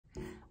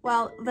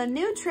Well, the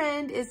new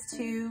trend is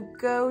to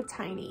go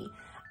tiny.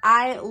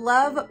 I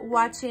love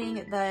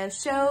watching the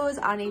shows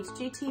on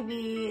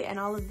HGTV and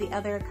all of the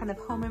other kind of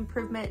home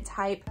improvement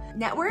type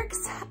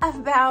networks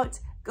about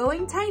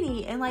going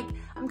tiny, and like,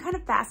 I'm kind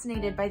of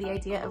fascinated by the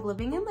idea of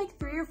living in like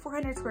 300 or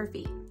 400 square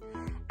feet.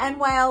 And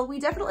while we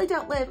definitely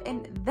don't live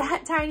in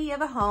that tiny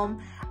of a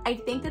home, I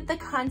think that the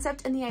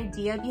concept and the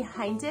idea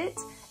behind it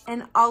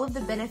and all of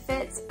the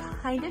benefits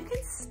kind of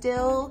can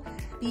still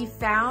be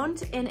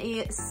found in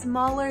a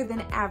smaller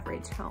than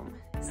average home.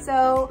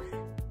 So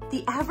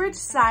the average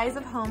size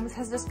of homes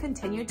has just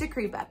continued to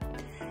creep up.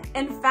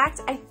 In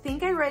fact, I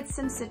think I read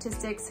some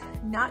statistics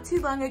not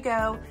too long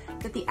ago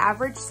that the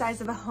average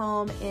size of a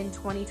home in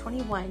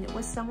 2021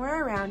 was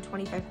somewhere around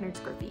 2,500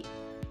 square feet,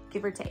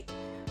 give or take,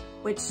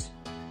 which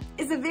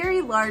is a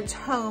very large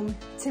home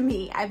to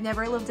me. I've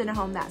never lived in a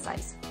home that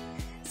size.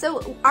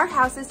 So our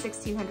house is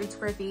 1,600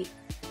 square feet.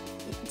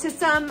 To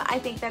some, I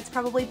think that's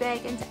probably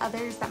big, and to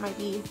others, that might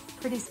be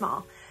pretty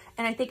small.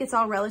 And I think it's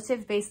all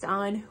relative based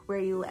on where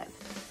you live.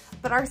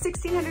 But our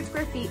 1,600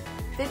 square feet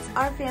fits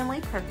our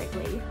family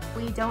perfectly.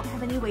 We don't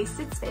have any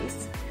wasted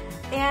space,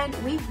 and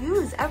we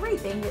use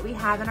everything that we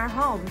have in our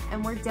home,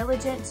 and we're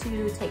diligent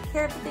to take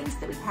care of the things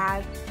that we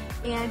have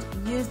and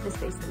use the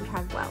space that we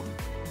have well.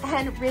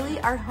 And really,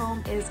 our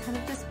home is kind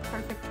of just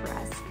perfect for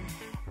us.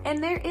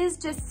 And there is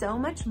just so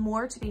much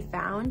more to be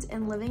found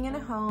in living in a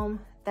home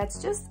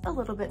that's just a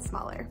little bit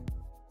smaller.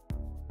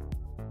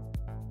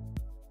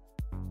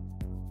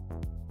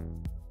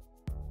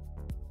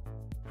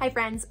 Hi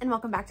friends, and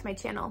welcome back to my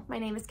channel. My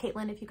name is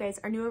Caitlin if you guys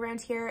are new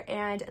around here,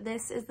 and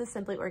this is the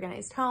Simply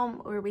Organized Home,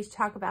 where we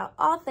talk about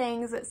all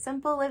things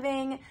simple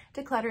living,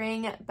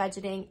 decluttering,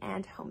 budgeting,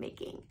 and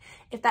homemaking.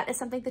 If that is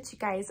something that you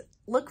guys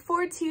look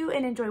forward to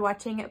and enjoy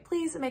watching,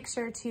 please make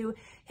sure to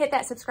hit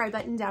that subscribe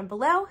button down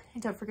below,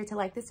 and don't forget to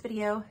like this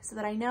video so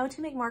that I know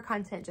to make more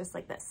content just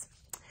like this.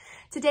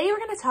 Today, we're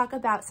going to talk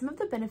about some of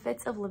the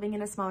benefits of living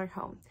in a smaller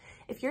home.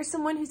 If you're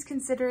someone who's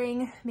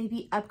considering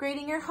maybe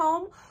upgrading your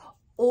home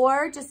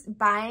or just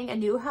buying a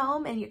new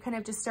home and you're kind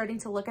of just starting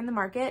to look in the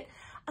market,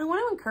 I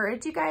want to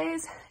encourage you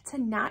guys to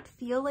not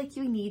feel like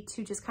you need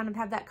to just kind of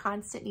have that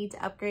constant need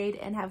to upgrade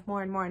and have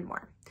more and more and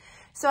more.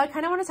 So I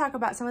kind of want to talk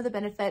about some of the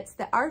benefits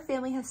that our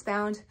family has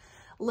found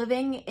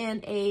living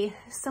in a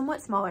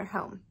somewhat smaller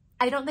home.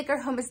 I don't think our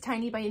home is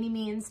tiny by any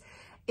means.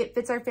 It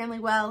fits our family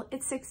well.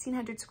 It's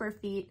 1,600 square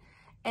feet.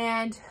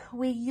 And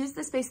we use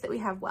the space that we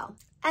have well.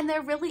 And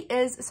there really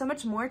is so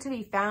much more to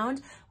be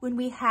found when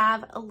we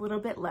have a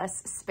little bit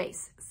less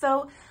space.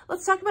 So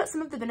let's talk about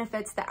some of the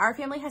benefits that our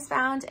family has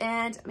found,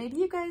 and maybe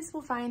you guys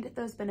will find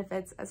those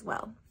benefits as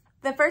well.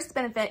 The first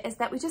benefit is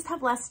that we just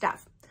have less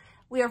stuff.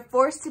 We are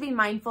forced to be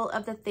mindful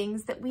of the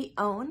things that we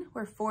own.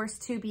 We're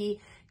forced to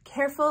be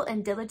careful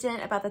and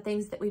diligent about the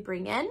things that we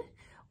bring in.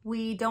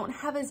 We don't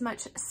have as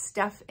much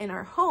stuff in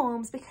our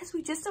homes because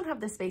we just don't have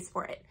the space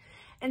for it.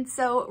 And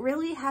so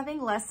really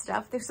having less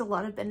stuff, there's a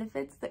lot of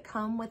benefits that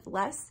come with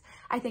less.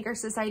 I think our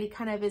society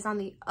kind of is on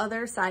the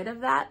other side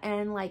of that.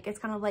 And like, it's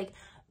kind of like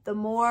the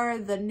more,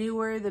 the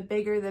newer, the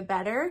bigger, the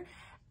better.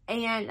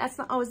 And that's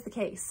not always the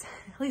case.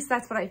 At least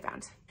that's what I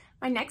found.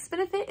 My next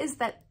benefit is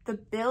that the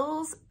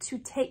bills to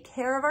take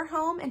care of our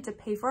home and to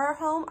pay for our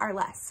home are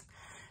less.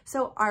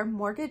 So our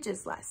mortgage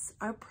is less,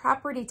 our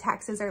property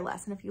taxes are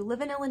less. And if you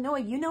live in Illinois,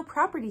 you know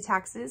property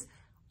taxes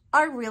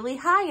are really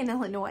high in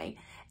Illinois.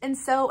 And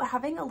so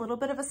having a little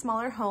bit of a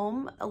smaller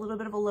home, a little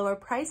bit of a lower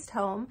priced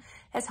home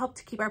has helped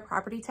to keep our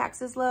property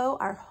taxes low.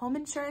 Our home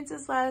insurance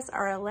is less,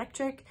 our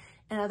electric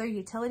and other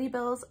utility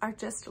bills are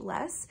just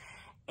less.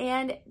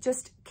 And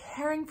just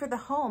caring for the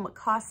home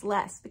costs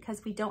less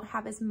because we don't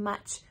have as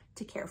much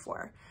to care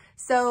for.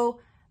 So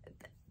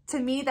to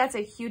me, that's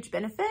a huge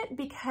benefit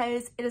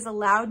because it has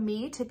allowed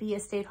me to be a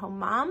stay-at-home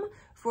mom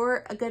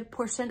for a good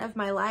portion of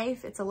my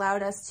life. It's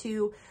allowed us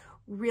to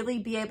really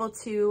be able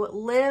to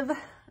live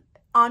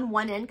on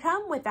one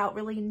income without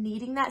really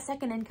needing that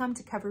second income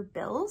to cover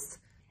bills.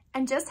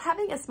 And just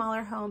having a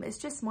smaller home is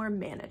just more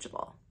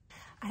manageable.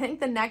 I think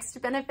the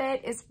next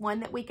benefit is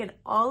one that we can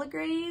all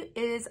agree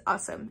is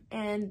awesome.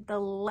 And the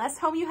less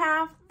home you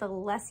have, the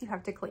less you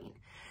have to clean.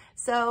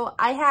 So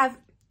I have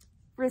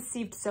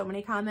received so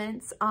many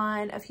comments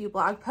on a few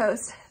blog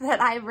posts that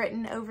I've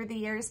written over the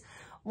years.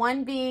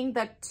 One being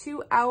the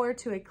 2 hour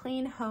to a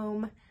clean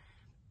home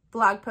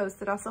blog post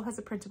that also has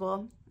a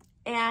printable.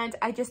 And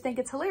I just think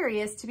it's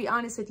hilarious, to be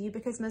honest with you,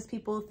 because most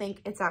people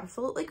think it's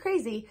absolutely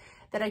crazy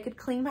that I could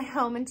clean my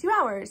home in 2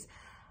 hours.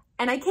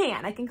 And I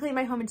can clean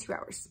my home in 2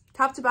 hours,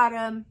 top to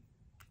bottom,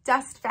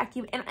 dust,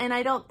 vacuum, and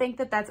I don't think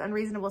that that's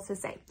unreasonable to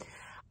say.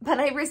 But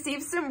I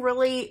received some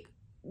really,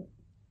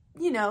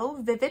 you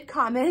know, vivid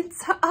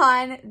comments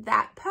on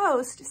that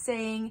post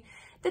saying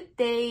that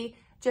they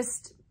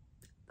just,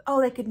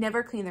 oh, they could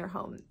never clean their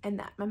home in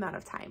that amount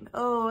of time.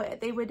 Oh,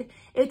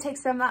 it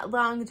takes them that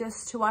long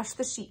just to wash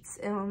the sheets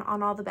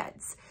on all the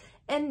beds.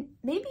 And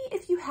maybe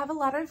if you have a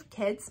lot of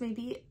kids,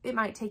 maybe it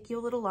might take you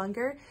a little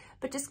longer,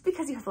 but just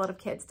because you have a lot of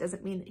kids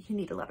doesn't mean that you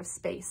need a lot of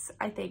space.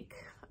 I think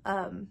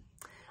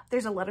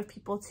there's a lot of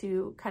people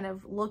to kind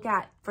of look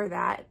at for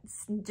that,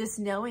 just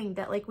knowing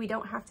that like we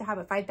don't have to have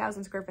a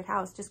 5,000 square foot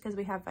house just because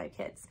we have 5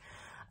 kids,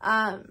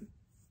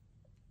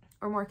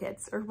 or more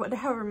kids, or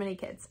however many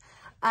kids.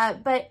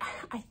 But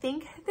I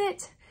think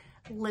that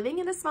living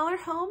in a smaller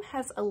home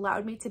has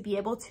allowed me to be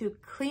able to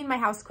clean my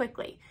house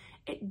quickly.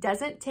 It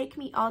doesn't take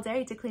me all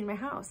day to clean my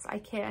house. I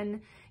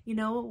can, you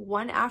know,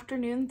 one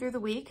afternoon through the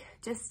week,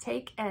 just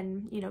take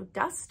and, you know,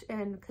 dust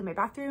and clean my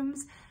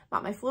bathrooms,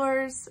 mop my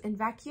floors and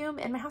vacuum,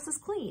 and my house is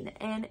clean.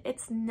 And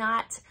it's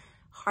not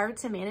hard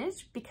to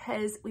manage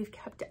because we've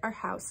kept our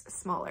house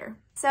smaller.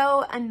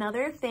 So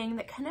another thing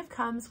that kind of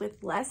comes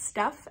with less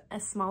stuff, a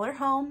smaller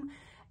home,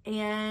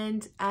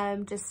 and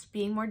just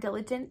being more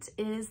diligent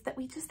is that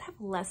we just have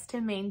less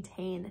to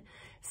maintain.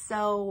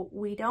 So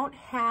we don't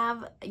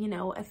have, you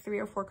know, a 3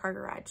 or 4 car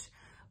garage.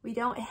 We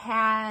don't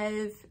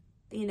have,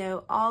 you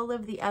know, all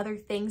of the other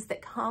things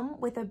that come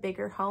with a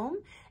bigger home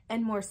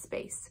and more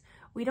space.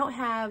 We don't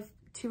have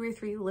 2 or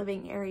 3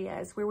 living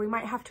areas where we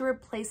might have to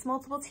replace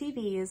multiple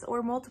TVs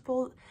or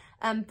multiple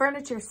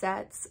furniture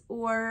sets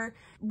or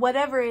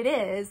whatever it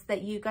is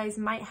that you guys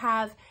might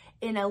have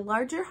in a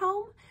larger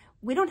home.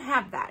 We don't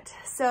have that.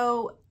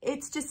 So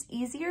it's just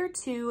easier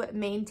to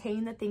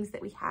maintain the things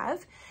that we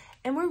have.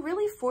 And we're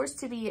really forced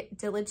to be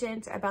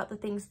diligent about the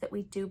things that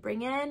we do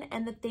bring in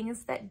and the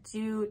things that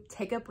do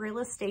take up real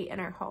estate in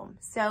our home.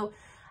 So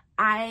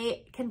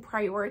I can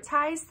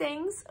prioritize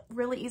things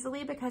really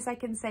easily because I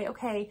can say,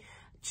 okay,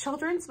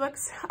 children's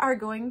books are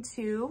going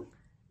to,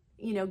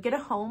 you know, get a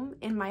home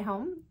in my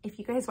home. If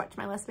you guys watched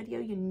my last video,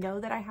 you know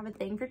that I have a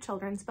thing for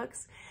children's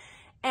books.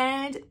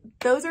 And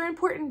those are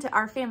important to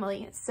our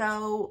family.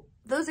 So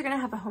those are gonna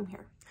have a home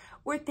here.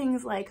 Where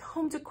things like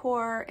home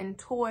decor and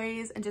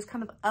toys and just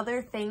kind of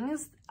other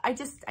things, I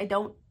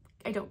don't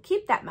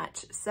keep that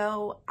much.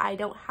 So I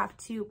don't have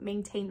to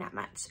maintain that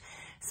much.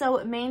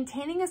 So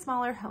maintaining a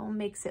smaller home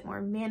makes it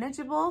more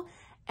manageable,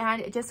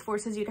 and it just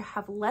forces you to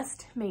have less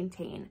to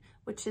maintain,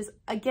 which is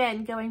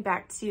again, going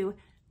back to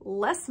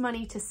less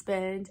money to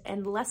spend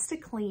and less to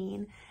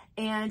clean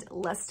and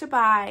less to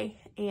buy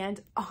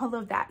and all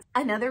of that.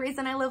 Another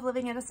reason I love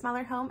living in a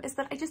smaller home is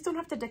that I just don't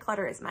have to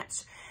declutter as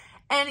much.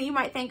 And you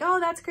might think, oh,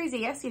 that's crazy.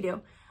 Yes, you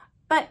do.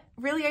 But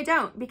really I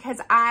don't,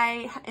 because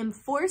I am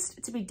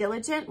forced to be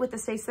diligent with the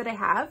space that I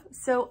have.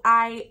 So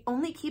I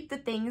only keep the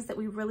things that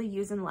we really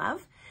use and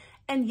love.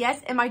 And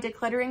yes, am I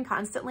decluttering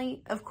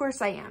constantly? Of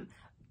course I am.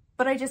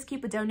 But I just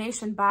keep a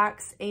donation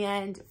box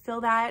and fill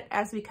that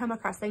as we come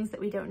across things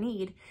that we don't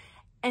need.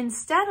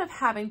 Instead of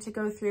having to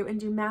go through and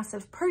do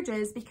massive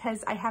purges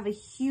because I have a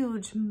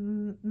huge,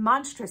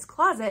 monstrous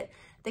closet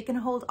that can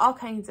hold all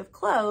kinds of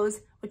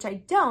clothes, which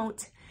I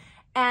don't.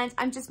 And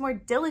I'm just more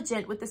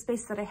diligent with the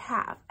space that I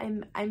have.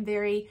 I'm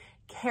very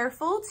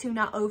careful to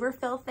not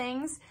overfill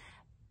things,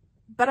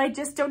 but I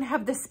just don't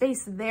have the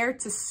space there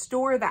to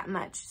store that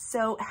much.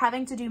 So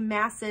having to do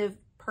massive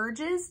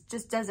purges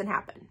just doesn't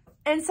happen.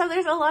 And so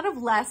there's a lot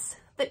of less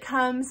that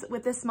comes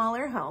with a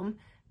smaller home,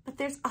 but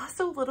there's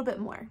also a little bit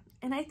more.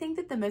 And I think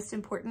that the most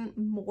important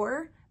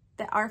more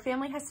that our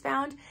family has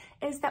found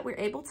is that we're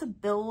able to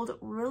build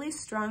really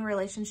strong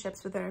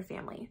relationships within our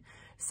family.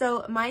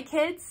 So my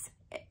kids,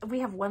 we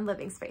have one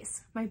living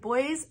space. My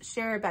boys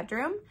share a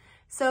bedroom,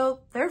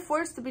 so they're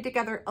forced to be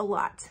together a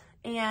lot.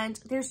 And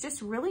there's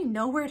just really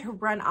nowhere to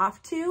run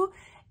off to.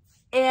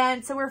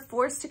 And so we're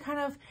forced to kind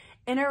of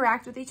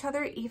interact with each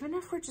other, even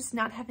if we're just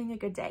not having a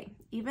good day.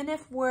 Even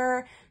if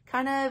we're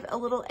kind of a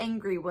little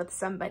angry with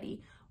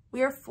somebody,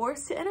 we are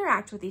forced to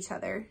interact with each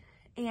other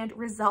and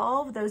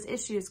resolve those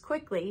issues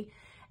quickly.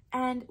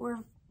 And we're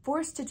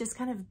forced to just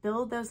kind of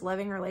build those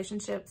loving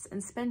relationships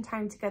and spend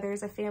time together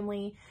as a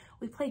family.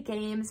 We play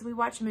games, we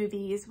watch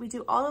movies, we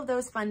do all of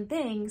those fun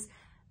things,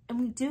 and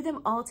we do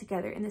them all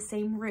together in the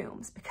same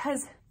rooms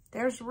because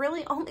there's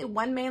really only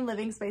one main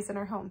living space in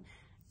our home,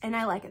 and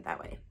I like it that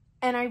way.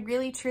 And I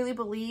really truly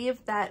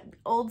believe that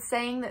old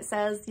saying that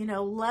says, you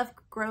know, love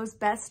grows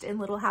best in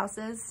little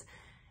houses.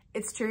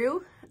 It's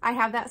true. I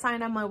have that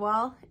sign on my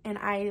wall and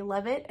I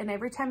love it. And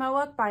every time I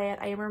walk by it,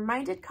 I am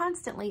reminded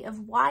constantly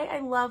of why I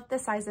love the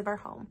size of our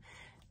home,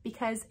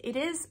 because it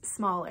is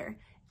smaller.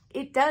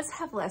 It does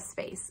have less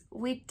space.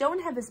 We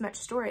don't have as much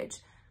storage,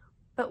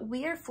 but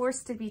we are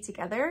forced to be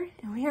together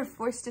and we are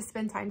forced to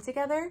spend time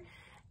together.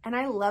 And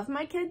I love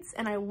my kids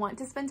and I want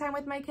to spend time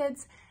with my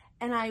kids,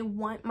 and I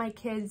want my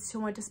kids to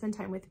want to spend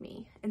time with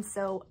me. And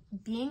so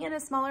being in a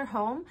smaller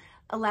home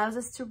allows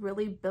us to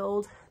really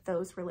build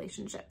those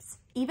relationships.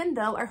 Even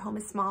though our home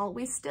is small,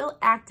 we still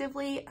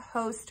actively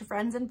host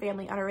friends and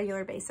family on a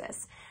regular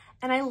basis.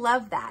 And I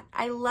love that.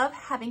 I love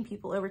having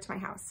people over to my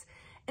house.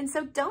 And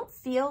so don't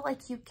feel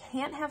like you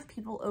can't have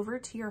people over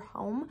to your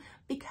home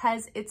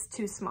because it's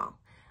too small.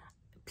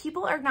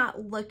 People are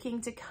not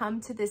looking to come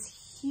to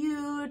this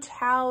huge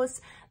house.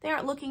 They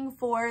aren't looking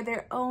for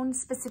their own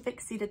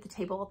specific seat at the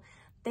table.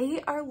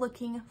 They are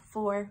looking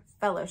for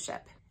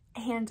fellowship.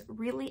 And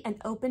really an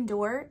open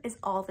door is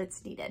all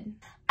that's needed.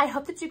 I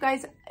hope that you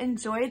guys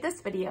enjoyed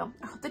this video.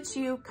 I hope that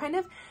you kind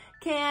of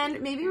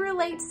can maybe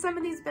relate to some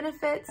of these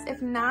benefits.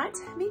 If not,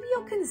 maybe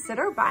you'll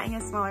consider buying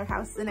a smaller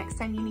house the next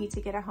time you need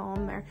to get a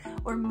home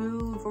or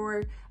move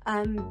or,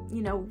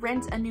 you know,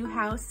 rent a new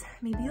house.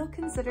 Maybe you'll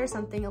consider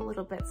something a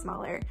little bit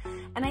smaller.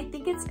 And I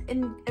think it's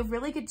a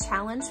really good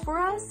challenge for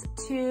us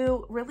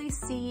to really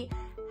see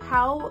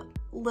how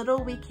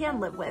little we can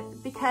live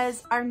with,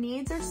 because our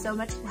needs are so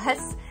much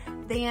less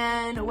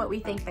than what we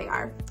think they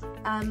are.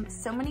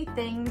 So many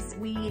things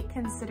we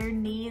consider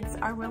needs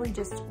are really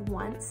just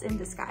wants in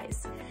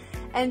disguise.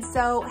 And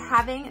so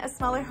having a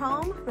smaller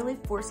home really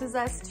forces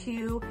us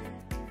to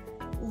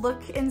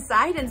look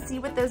inside and see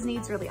what those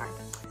needs really are.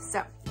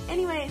 So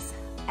anyways,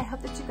 I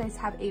hope that you guys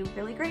have a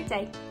really great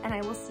day, and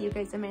I will see you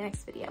guys in my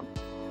next video.